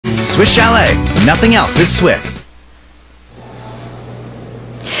Swiss Chalet. Nothing else is Swiss.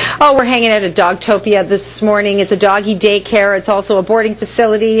 Oh, we're hanging out at Dogtopia this morning. It's a doggy daycare. It's also a boarding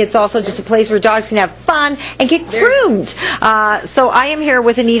facility. It's also just a place where dogs can have fun and get groomed. So I am here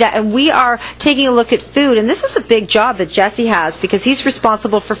with Anita, and we are taking a look at food. And this is a big job that Jesse has because he's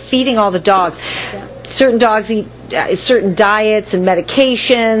responsible for feeding all the dogs. Yeah. Certain dogs eat certain diets and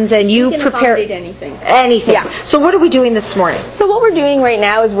medications, and you prepare anything. Yeah. So what are we doing this morning? So what we're doing right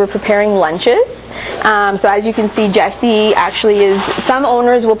now is we're preparing lunches. So as you can see, Jesse actually is, some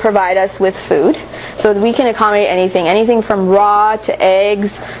owners will provide us with food. So we can accommodate anything from raw to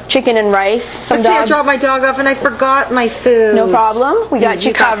eggs, chicken and rice. Some dogs, I dropped my dog off and I forgot my food. No problem. We got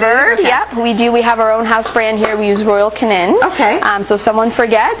you covered. Okay. Yep, we do. We have our own house brand here. We use Royal Canin. Okay. So if someone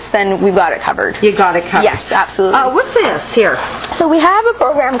forgets, then we've got it covered. You got it covered. Yes, absolutely. What's this here? So we have a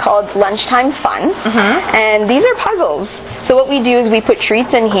program called Lunchtime Fun, and these are puzzles. So what we do is we put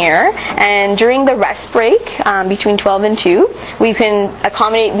treats in here, and during the rest break between 12 and 2, we can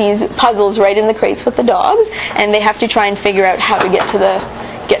accommodate these puzzles right in the crates with the dogs, and they have to try and figure out how to get to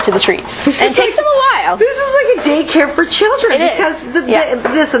the treats. And it takes them a while. This is like a daycare for children. It because is.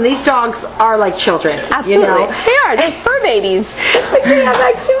 Listen, these dogs are like children. Absolutely. You know? They are. They're fur babies. Like they have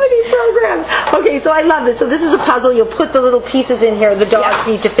activity programs. Okay, so I love this. So this is a puzzle. You'll put the little pieces in here. The dogs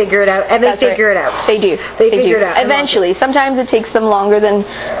need to figure it out, and they figure it out. They do. They figure it out. Eventually. Sometimes it takes them longer than,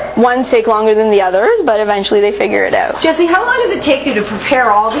 ones take longer than the others, but eventually they figure it out. Jesse, how long does it take you to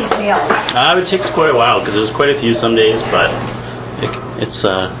prepare all these meals? It takes quite a while because there's quite a few some days, but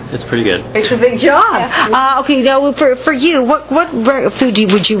it's pretty good. It's a big job. Yeah. Okay, now for you, what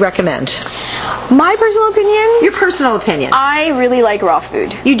food would you recommend? My personal opinion? Your personal opinion. I really like raw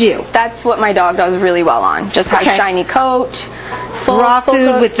food. You do? That's what my dog does really well on. Just has shiny coat, raw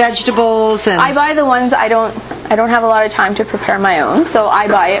food with vegetables, and I buy the ones I don't have a lot of time to prepare my own, so I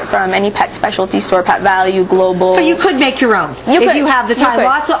buy it from any pet specialty store, Pet Value, Global. But you could make your own if you have the time.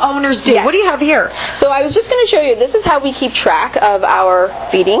 Lots of owners do. Yes. What do you have here? So I was just going to show you, this is how we keep track of our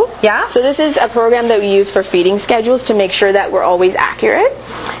feeding. Yeah? So this is a program that we use for feeding schedules to make sure that we're always accurate.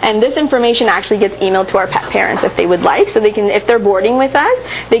 And this information actually gets emailed to our pet parents if they would like, so they can, if they're boarding with us,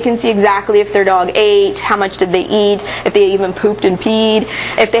 they can see exactly if their dog ate, how much did they eat, if they even pooped and peed.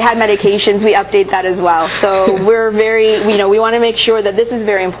 If they had medications, we update that as well. So we're very, we want to make sure that this is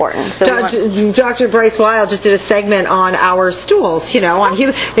very important. So Dr. Bryce Weil just did a segment on our stools, on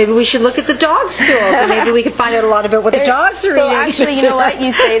human. Maybe we should look at the dog stools, and maybe we can find out a lot about what the dogs are eating. So actually, you know what?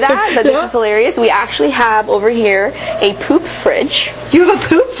 You say that, but this is hilarious. We actually have over here a poop fridge. You have a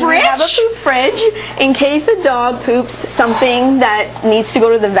poop fridge? We have a poop fridge. In case a dog poops something that needs to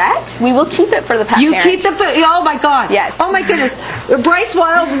go to the vet, we will keep it for the pet parent. You keep the oh my God. Yes. Oh my goodness. Bryce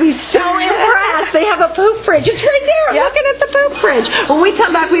Weil would be so impressed. They have a poop fridge. It's right there. I'm looking at the poop fridge. When we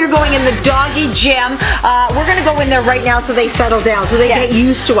come back, we are going in the doggy gym. We're going to go in there right now so they settle down, so they get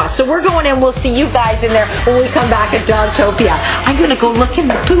used to us. So we're going in. We'll see you guys in there when we come back at Dogtopia. I'm going to go look in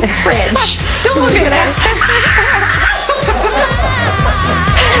the poop fridge. Don't look at it.